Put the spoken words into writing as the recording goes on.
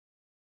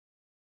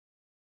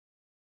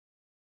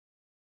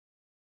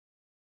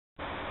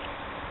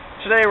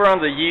Today we're on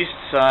the yeast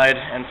side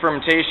and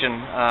fermentation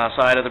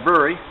side of the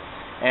brewery,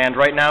 and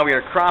right now we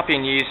are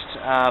cropping yeast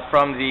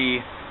from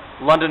the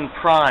London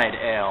Pride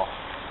Ale.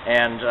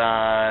 And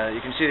you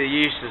can see the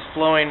yeast is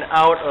flowing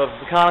out of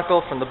the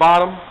conical from the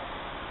bottom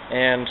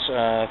and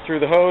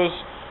through the hose.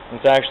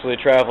 It's actually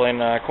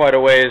traveling quite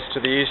a ways to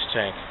the yeast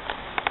tank.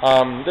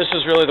 This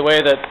is really the way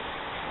that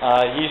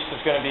yeast is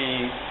going to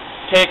be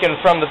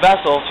taken from the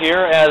vessels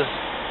here, as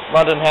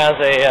London has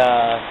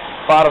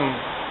a bottom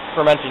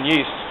fermenting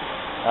yeast.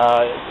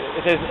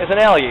 It's an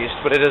ale yeast,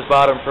 but it is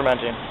bottom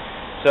fermenting.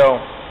 So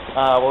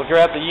we'll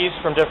grab the yeast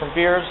from different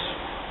beers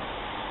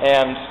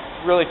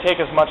and really take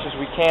as much as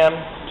we can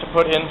to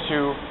put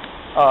into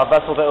a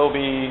vessel that will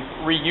be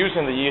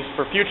reusing the yeast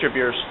for future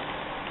beers.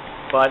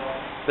 But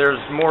there's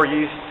more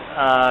yeast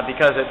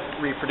because it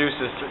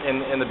reproduces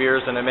in the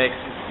beers, and it makes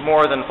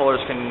more than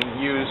Fullers can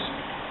use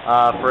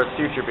for its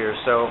future beers.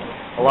 So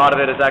a lot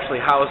of it is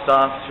actually housed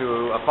off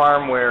to a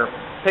farm where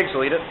pigs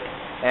will eat it.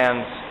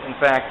 And in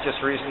fact, just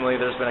recently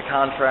there's been a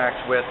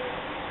contract with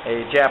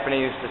a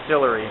Japanese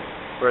distillery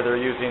where they're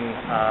using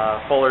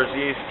Fullers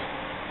yeast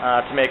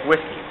to make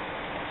whiskey.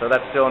 So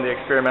that's still in the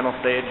experimental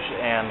stage,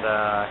 and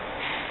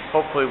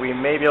hopefully we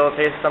may be able to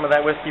taste some of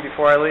that whiskey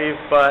before I leave,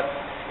 but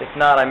if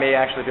not, I may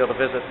actually be able to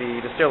visit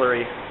the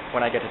distillery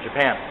when I get to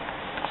Japan.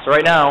 So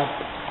right now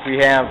we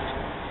have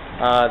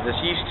this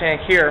yeast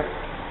tank here,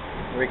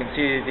 where we can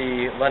see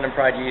the London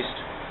Pride yeast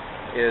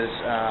is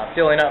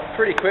filling up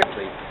pretty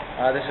quickly.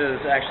 This is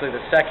actually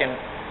the second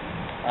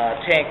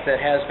tank that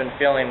has been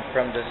filling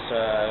from this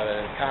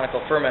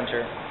conical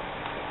fermenter.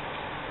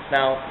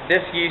 Now,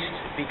 this yeast,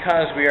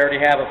 because we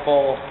already have a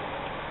full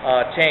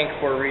tank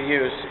for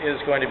reuse, is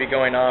going to be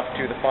going off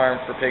to the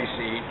farm for pigs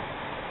to eat.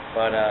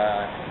 But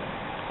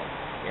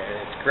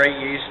yeah, it's great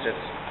yeast.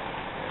 It's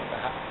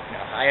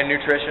high in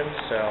nutrition.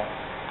 So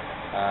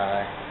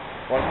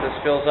once this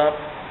fills up,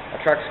 a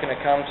truck's going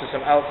to come to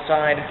some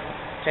outside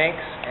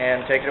tanks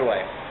and take it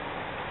away.